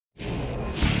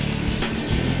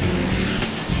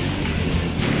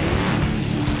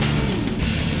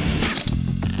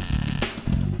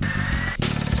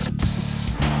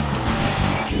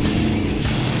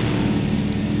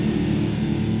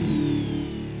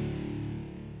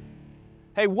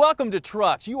Hey, welcome to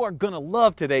Trucks. You are gonna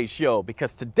love today's show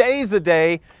because today's the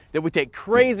day that we take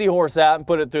Crazy Horse out and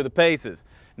put it through the paces.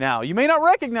 Now, you may not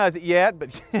recognize it yet,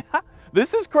 but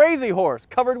this is Crazy Horse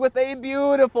covered with a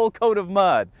beautiful coat of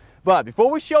mud. But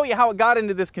before we show you how it got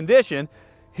into this condition,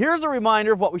 here's a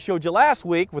reminder of what we showed you last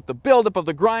week with the buildup of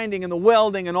the grinding and the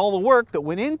welding and all the work that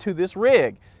went into this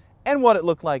rig and what it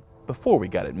looked like before we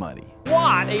got it muddy.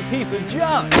 What a piece of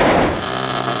junk!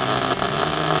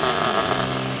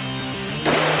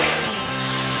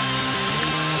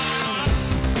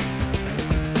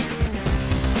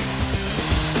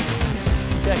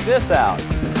 Check this out.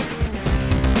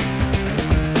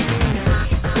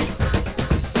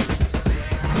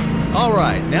 All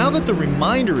right, now that the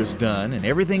reminder is done and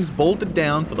everything's bolted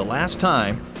down for the last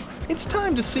time, it's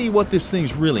time to see what this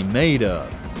thing's really made of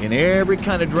in every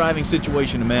kind of driving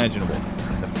situation imaginable.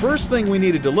 The first thing we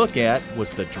needed to look at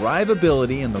was the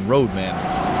drivability and the road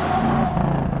manners.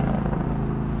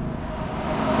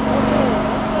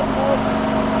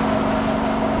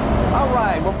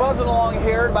 We're buzzing along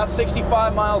here at about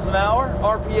 65 miles an hour.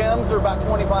 RPMs are about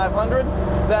 2,500.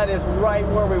 That is right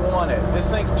where we want it. This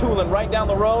thing's tooling right down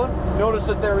the road. Notice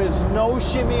that there is no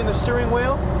shimmy in the steering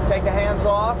wheel. Take the hands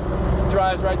off,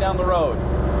 drives right down the road.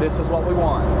 This is what we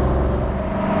want.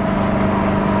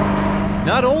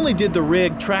 Not only did the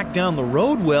rig track down the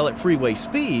road well at freeway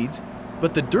speeds,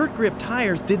 but the dirt grip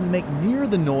tires didn't make near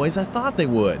the noise I thought they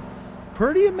would.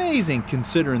 Pretty amazing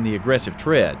considering the aggressive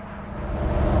tread.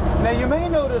 Now you may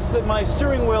notice that my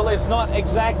steering wheel is not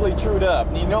exactly trued up,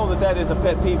 and you know that that is a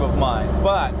pet peeve of mine,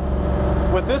 but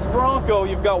with this Bronco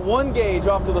you've got one gauge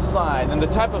off to the side, and the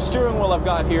type of steering wheel I've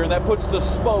got here, that puts the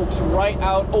spokes right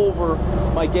out over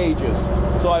my gauges.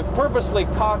 So I've purposely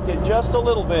cocked it just a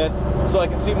little bit so I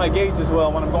can see my gauges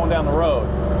well when I'm going down the road.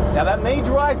 Now that may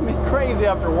drive me crazy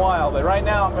after a while, but right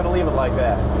now I'm going to leave it like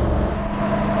that.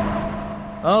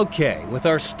 Okay, with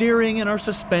our steering and our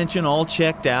suspension all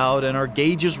checked out and our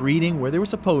gauges reading where they were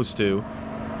supposed to,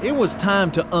 it was time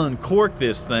to uncork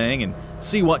this thing and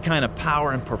see what kind of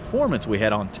power and performance we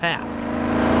had on tap.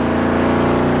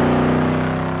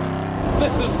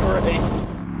 This is great.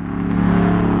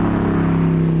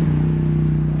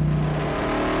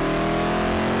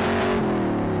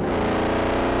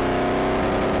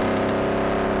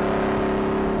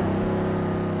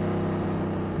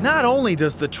 Not only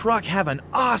does the truck have an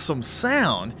awesome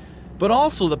sound, but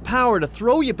also the power to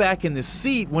throw you back in the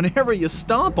seat whenever you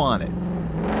stomp on it.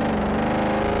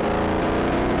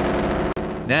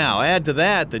 Now add to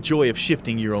that the joy of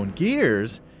shifting your own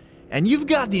gears, and you've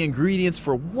got the ingredients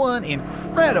for one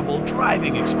incredible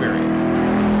driving experience.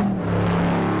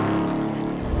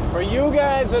 For you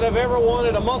guys that have ever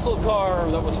wanted a muscle car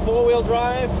that was four-wheel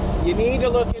drive, you need to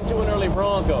look into an early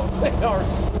Bronco. They are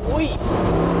sweet.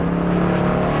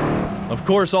 Of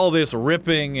course, all this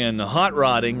ripping and hot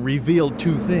rodding revealed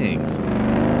two things.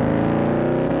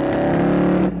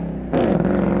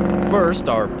 First,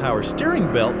 our power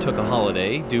steering belt took a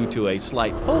holiday due to a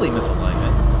slight pulley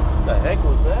misalignment. The heck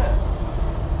was that?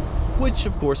 Which,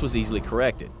 of course, was easily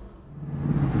corrected.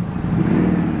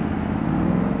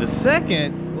 The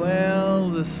second, well,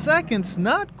 the second's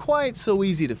not quite so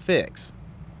easy to fix.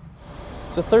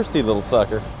 It's a thirsty little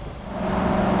sucker.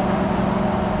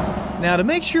 Now, to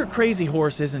make sure Crazy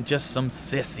Horse isn't just some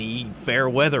sissy,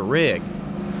 fair-weather rig,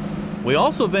 we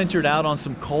also ventured out on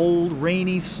some cold,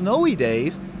 rainy, snowy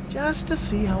days just to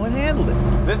see how it handled it.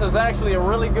 This is actually a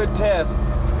really good test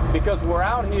because we're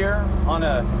out here on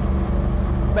a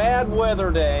bad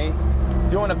weather day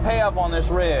doing a payoff on this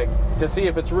rig to see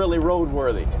if it's really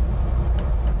roadworthy.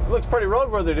 It looks pretty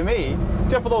roadworthy to me,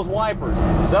 except for those wipers.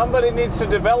 Somebody needs to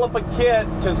develop a kit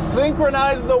to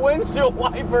synchronize the windshield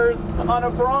wipers on a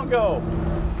Bronco.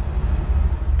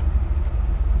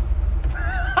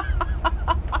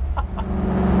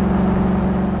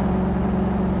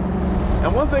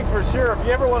 And one thing's for sure, if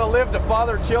you ever want to live to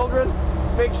father children,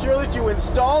 make sure that you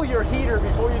install your heater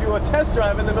before you do a test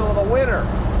drive in the middle of the winter.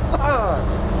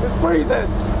 Son, it's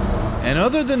freezing. And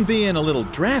other than being a little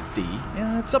drafty,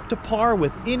 it's up to par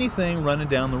with anything running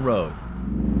down the road.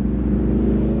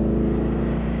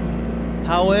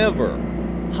 However,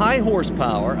 high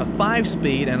horsepower, a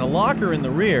 5-speed, and a locker in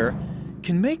the rear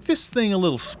can make this thing a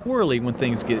little squirrely when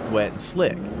things get wet and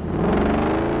slick.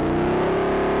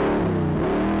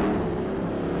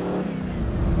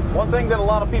 One thing that a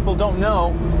lot of people don't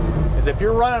know is if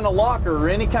you're running a locker or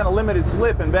any kind of limited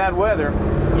slip in bad weather,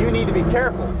 you need to be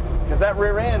careful, because that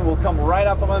rear end will come right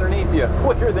out from underneath you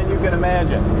quicker than you can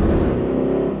imagine.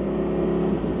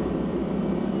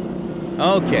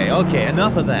 Okay,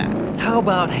 enough of that. How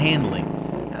about handling?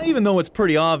 Now, even though it's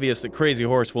pretty obvious that Crazy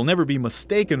Horse will never be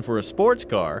mistaken for a sports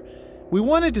car, We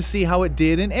wanted to see how it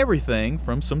did in everything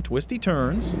from some twisty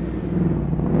turns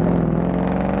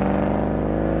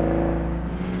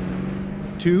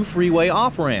to freeway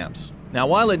off-ramps. Now,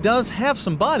 while it does have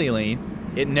some body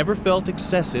lean, it never felt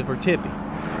excessive or tippy.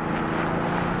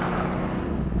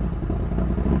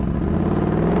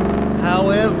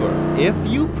 However, if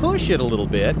you push it a little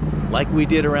bit, like we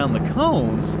did around the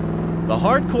cones, the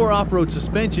hardcore off-road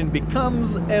suspension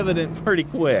becomes evident pretty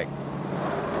quick.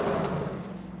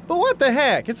 But what the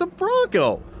heck, it's a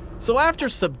Bronco! So after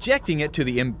subjecting it to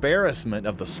the embarrassment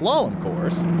of the slalom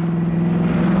course,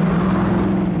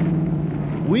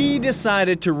 we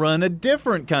decided to run a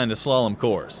different kind of slalom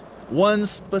course, one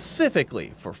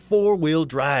specifically for four-wheel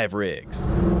drive rigs.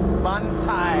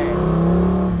 Bonsai.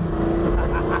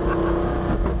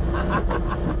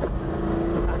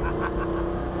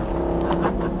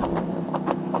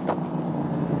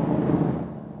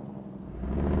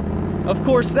 Of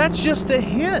course, that's just a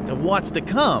hint of what's to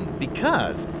come,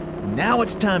 because now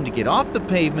it's time to get off the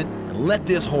pavement and let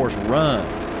this horse run.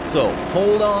 So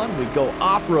hold on, we go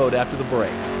off-road after the break.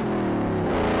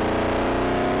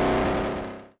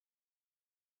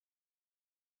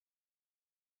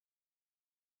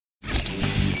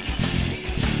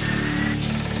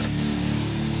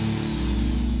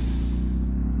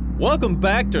 Welcome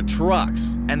back to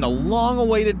Trucks and the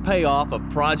long-awaited payoff of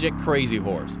Project Crazy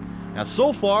Horse. Now,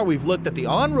 so far we've looked at the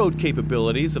on-road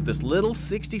capabilities of this little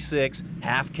 66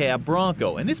 half-cab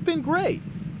Bronco, and it's been great.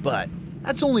 But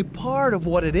that's only part of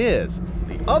what it is.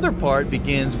 The other part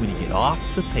begins when you get off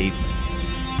the pavement.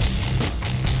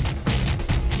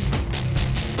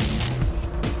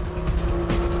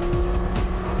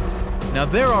 Now,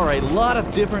 there are a lot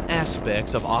of different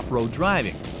aspects of off-road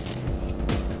driving.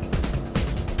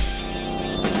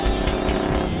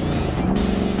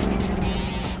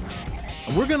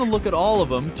 And we're going to look at all of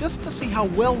them just to see how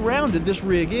well-rounded this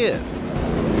rig is.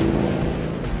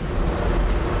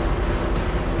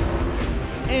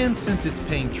 And since it's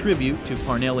paying tribute to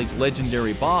Parnelli's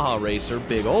legendary Baja racer,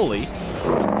 Big Ole,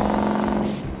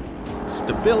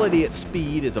 stability at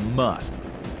speed is a must.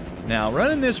 Now,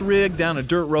 running this rig down a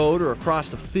dirt road or across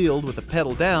the field with the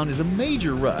pedal down is a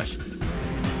major rush.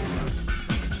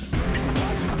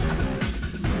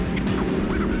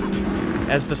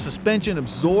 As the suspension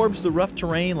absorbs the rough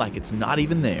terrain like it's not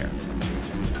even there.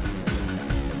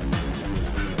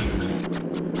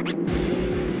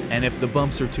 And if the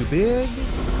bumps are too big,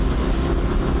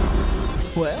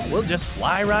 well, we'll just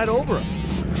fly right over them.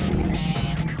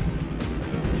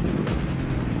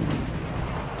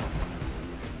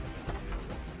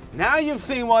 Now you've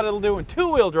seen what it'll do in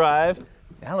two-wheel drive.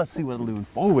 Now let's see what it'll do in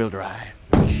four-wheel drive.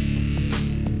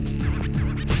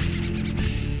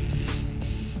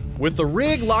 With the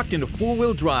rig locked into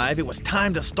four-wheel drive, it was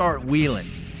time to start wheeling.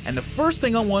 And the first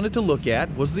thing I wanted to look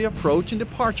at was the approach and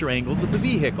departure angles of the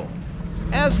vehicle,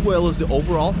 as well as the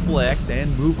overall flex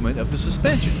and movement of the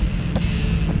suspension.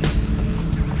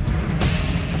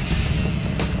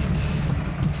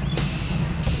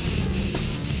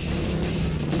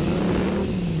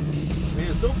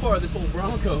 Man, so far this old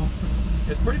Bronco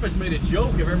has pretty much made a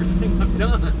joke of everything I've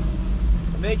done,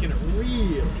 making it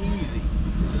real easy.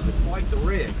 This is quite the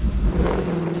rig.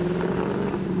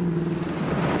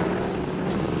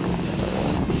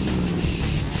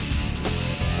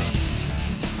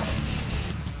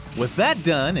 With that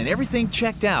done and everything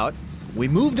checked out, we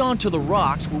moved on to the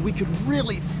rocks where we could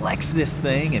really flex this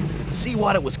thing and see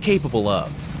what it was capable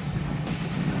of.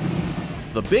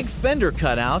 The big fender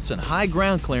cutouts and high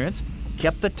ground clearance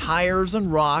kept the tires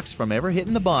and rocks from ever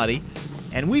hitting the body,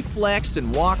 and we flexed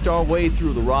and walked our way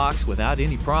through the rocks without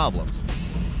any problems.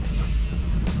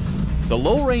 The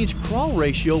low-range crawl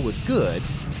ratio was good,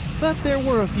 but there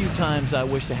were a few times I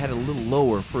wished I had a little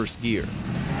lower first gear.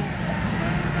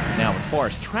 Now, as far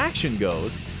as traction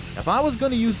goes, if I was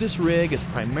going to use this rig as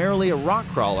primarily a rock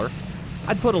crawler,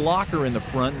 I'd put a locker in the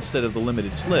front instead of the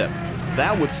limited slip.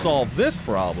 That would solve this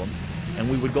problem, and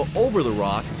we would go over the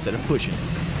rock instead of pushing it.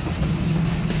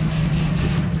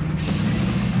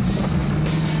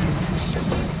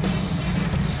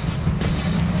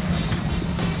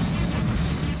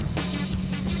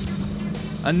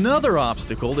 Another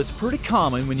obstacle that's pretty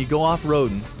common when you go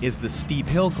off-roading is the steep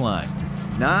hill climb.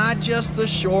 Not just the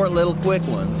short little quick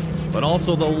ones, but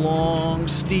also the long,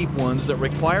 steep ones that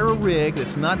require a rig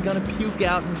that's not going to puke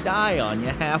out and die on you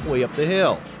halfway up the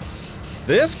hill.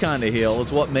 This kind of hill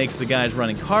is what makes the guys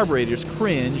running carburetors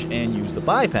cringe and use the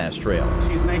bypass trail.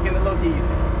 She's making it look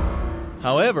easy.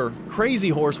 However, Crazy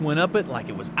Horse went up it like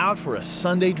it was out for a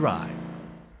Sunday drive.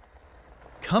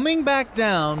 Coming back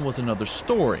down was another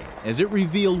story, as it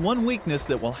revealed one weakness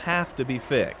that will have to be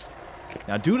fixed.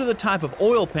 Now, due to the type of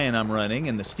oil pan I'm running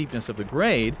and the steepness of the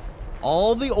grade,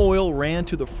 all the oil ran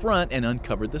to the front and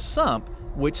uncovered the sump,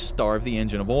 which starved the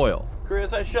engine of oil.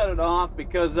 Chris, I shut it off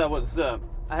because I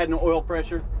had no oil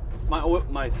pressure.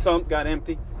 My sump got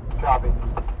empty. Copy.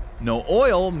 No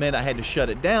oil meant I had to shut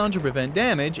it down to prevent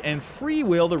damage and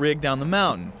freewheel the rig down the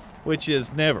mountain, which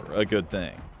is never a good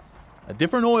thing. A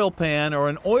different oil pan or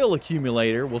an oil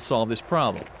accumulator will solve this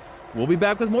problem. We'll be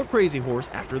back with more Crazy Horse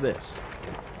after this.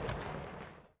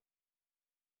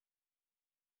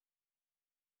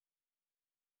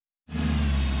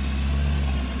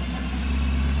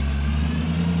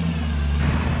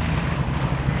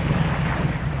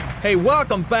 Hey,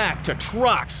 welcome back to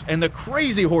Trucks and the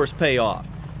Crazy Horse Payoff.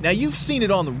 Now, you've seen it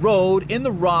on the road, in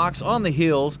the rocks, on the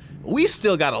hills. We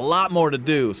still got a lot more to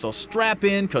do, so strap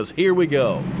in, because here we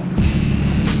go.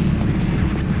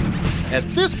 At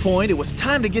this point, it was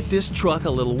time to get this truck a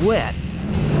little wet.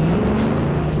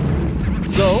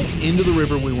 So, into the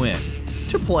river we went,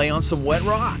 to play on some wet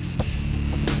rocks.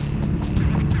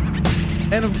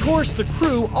 And of course, the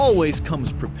crew always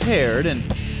comes prepared, and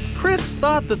Chris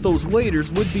thought that those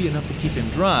waders would be enough to keep him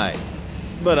dry,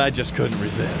 but I just couldn't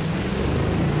resist.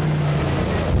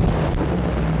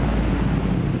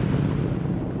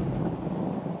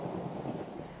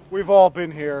 We've all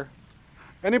been here.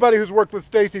 Anybody who's worked with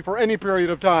Stacey for any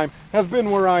period of time has been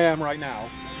where I am right now.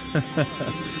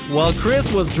 While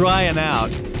Chris was drying out,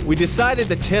 we decided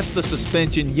to test the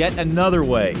suspension yet another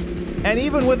way. And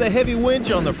even with a heavy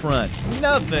winch on the front,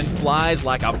 nothing flies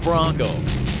like a Bronco.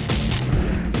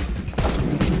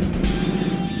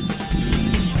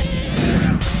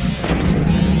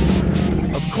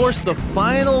 Of course, the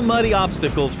final muddy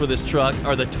obstacles for this truck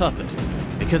are the toughest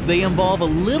because they involve a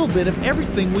little bit of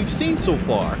everything we've seen so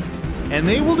far, and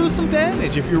they will do some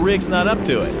damage if your rig's not up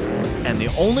to it. And the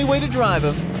only way to drive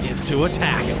them is to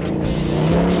attack them.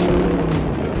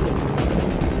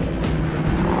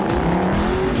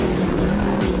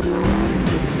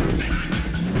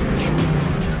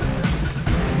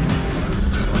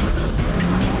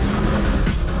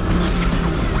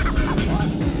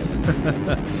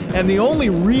 And the only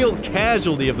real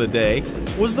casualty of the day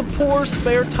was the poor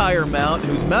spare tire mount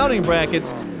whose mounting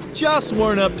brackets just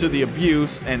weren't up to the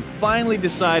abuse and finally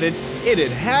decided it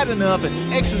had had enough and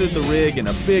exited the rig in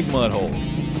a big mud hole.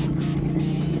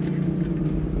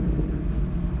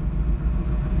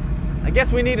 I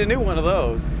guess we need a new one of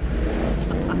those.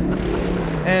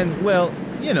 And, well,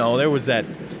 you know, there was that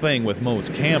thing with Mo's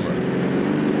camera.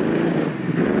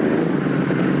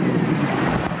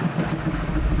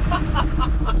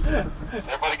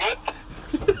 Everybody good?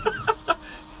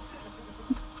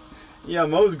 Yeah,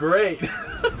 Mo's great.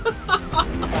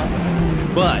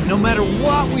 But no matter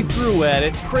what we threw at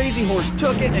it, Crazy Horse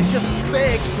took it and just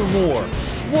begged for more.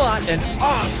 What an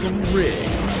awesome rig!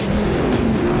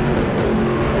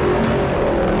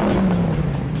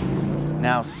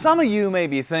 Now, some of you may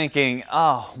be thinking,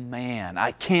 oh man,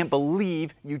 I can't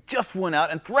believe you just went out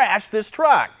and thrashed this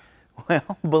truck.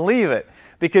 Well, believe it,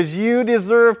 because you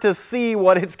deserve to see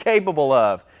what it's capable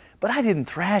of. But I didn't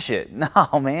thrash it.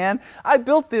 No, man. I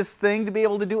built this thing to be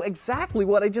able to do exactly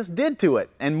what I just did to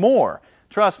it, and more.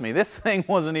 Trust me, this thing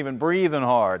wasn't even breathing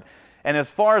hard. And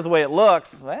as far as the way it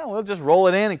looks, well, we'll just roll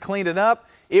it in and clean it up.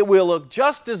 It will look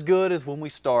just as good as when we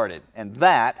started. And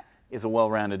that is a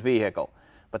well-rounded vehicle.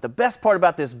 But the best part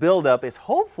about this build-up is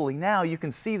hopefully now you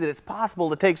can see that it's possible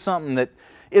to take something that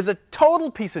is a total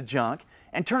piece of junk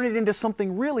and turn it into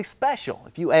something really special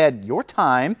if you add your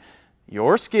time,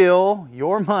 your skill,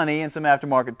 your money, and some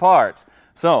aftermarket parts.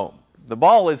 So, the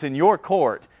ball is in your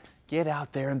court. Get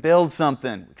out there and build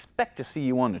something. Expect to see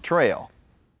you on the trail.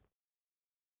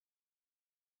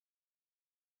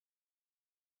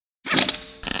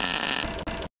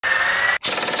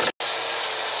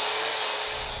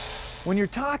 When you're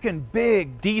talking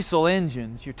big diesel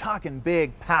engines, you're talking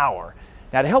big power.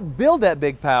 Now, to help build that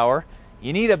big power,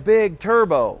 you need a big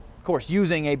turbo. Of course,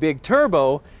 using a big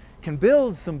turbo can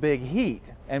build some big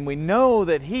heat, and we know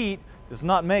that heat does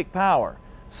not make power.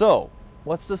 So,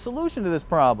 what's the solution to this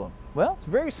problem? Well, it's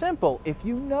very simple if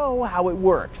you know how it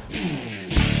works.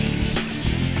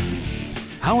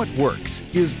 How It Works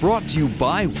is brought to you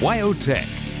by Wyotech.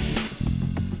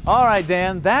 All right,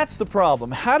 Dan, that's the problem.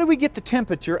 How do we get the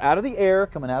temperature out of the air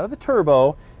coming out of the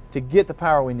turbo to get the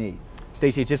power we need?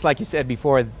 Stacey, just like you said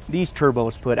before, these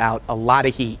turbos put out a lot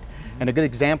of heat. And a good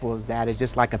example of that is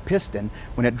just like a piston.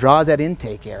 When it draws that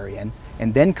intake air in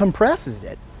and then compresses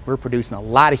it, we're producing a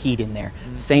lot of heat in there.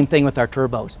 Same thing with our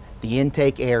turbos. The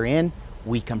intake air in,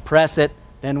 we compress it,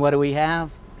 then what do we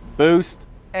have? Boost.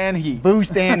 and heat.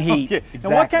 Boost and heat. Okay. Exactly.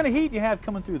 And what kind of heat do you have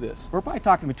coming through this? We're probably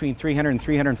talking between 300 and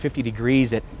 350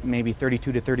 degrees at maybe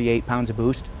 32 to 38 pounds of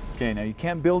boost. Okay, now you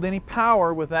can't build any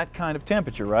power with that kind of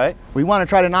temperature, right? We want to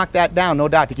try to knock that down, no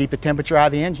doubt, to keep the temperature out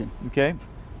of the engine. Okay.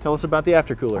 Tell us about the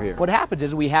aftercooler here. What happens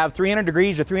is we have 300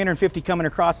 degrees or 350 coming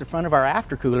across the front of our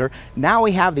aftercooler. Now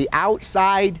we have the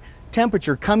outside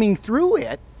temperature coming through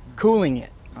it, cooling it.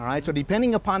 All right, so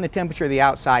depending upon the temperature of the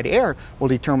outside air will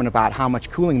determine about how much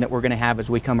cooling that we're going to have as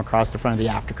we come across the front of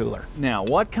the aftercooler. Now,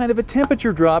 what kind of a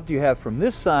temperature drop do you have from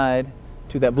this side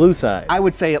to that blue side? I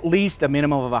would say at least a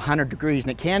minimum of 100 degrees,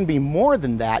 and it can be more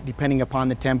than that depending upon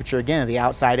the temperature, again, of the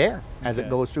outside air as it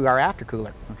goes through our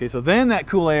aftercooler. Okay, so then that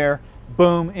cool air,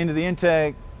 boom, into the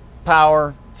intake,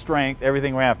 power, strength,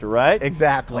 everything we're after, right?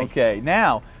 Exactly. Okay,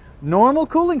 now, normal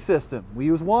cooling system, we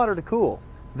use water to cool.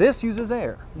 This uses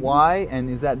air. Why, and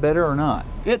is that better or not?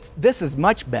 This is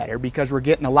much better because we're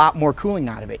getting a lot more cooling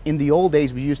out of it. In the old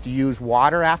days, we used to use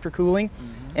water after cooling,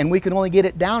 and we could only get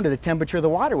it down to the temperature of the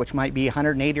water, which might be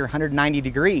 180 or 190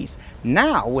 degrees.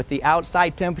 Now, with the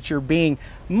outside temperature being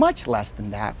much less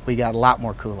than that, we got a lot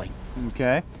more cooling.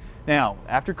 Okay, now,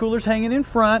 aftercooler's hanging in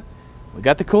front. We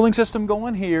got the cooling system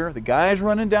going here. The guy's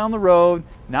running down the road,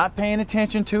 not paying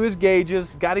attention to his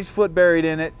gauges, got his foot buried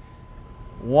in it.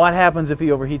 What happens if he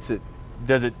overheats it?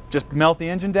 Does it just melt the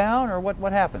engine down, or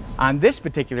what happens? On this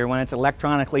particular one, it's an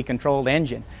electronically controlled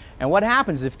engine. And what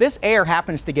happens if this air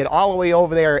happens to get all the way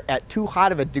over there at too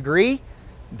hot of a degree,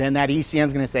 then that ECM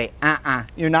is going to say,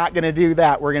 you're not going to do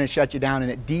that. We're going to shut you down,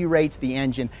 and it derates the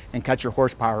engine and cuts your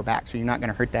horsepower back, so you're not going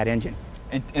to hurt that engine.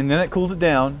 And then it cools it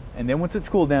down, and then once it's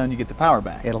cooled down, you get the power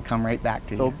back. It'll come right back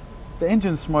to you. So the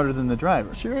engine's smarter than the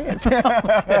driver. Sure is.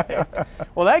 Okay.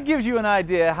 Well, that gives you an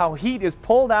idea how heat is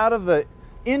pulled out of the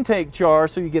intake char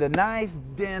so you get a nice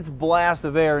dense blast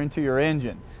of air into your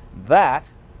engine. That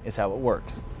is how it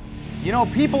works. You know,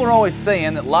 people are always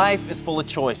saying that life is full of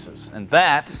choices, and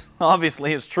that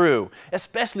obviously is true,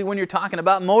 especially when you're talking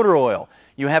about motor oil.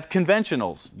 You have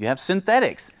conventionals, you have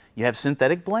synthetics, you have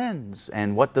synthetic blends,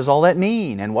 and what does all that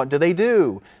mean, and what do they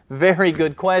do? Very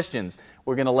good questions.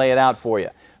 We're going to lay it out for you.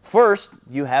 First,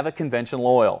 you have a conventional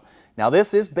oil. Now,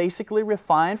 this is basically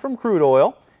refined from crude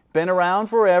oil, been around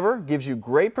forever, gives you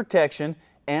great protection,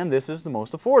 and this is the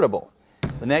most affordable.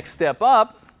 The next step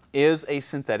up is a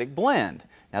synthetic blend.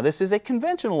 Now, this is a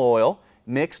conventional oil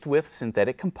mixed with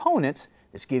synthetic components.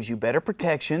 This gives you better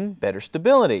protection, better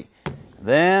stability.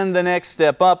 Then the next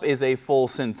step up is a full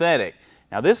synthetic.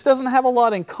 Now, this doesn't have a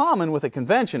lot in common with a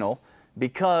conventional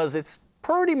because it's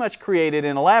pretty much created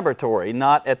in a laboratory,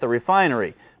 not at the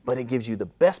refinery, but it gives you the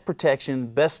best protection,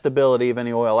 best stability of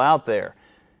any oil out there.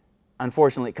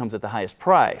 Unfortunately, it comes at the highest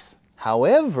price.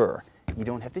 However, you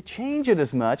don't have to change it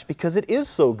as much because it is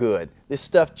so good. This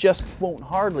stuff just won't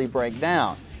hardly break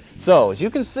down. So, as you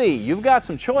can see, you've got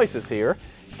some choices here.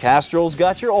 Castrol's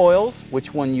got your oils.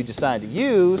 Which one you decide to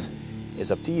use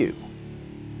is up to you.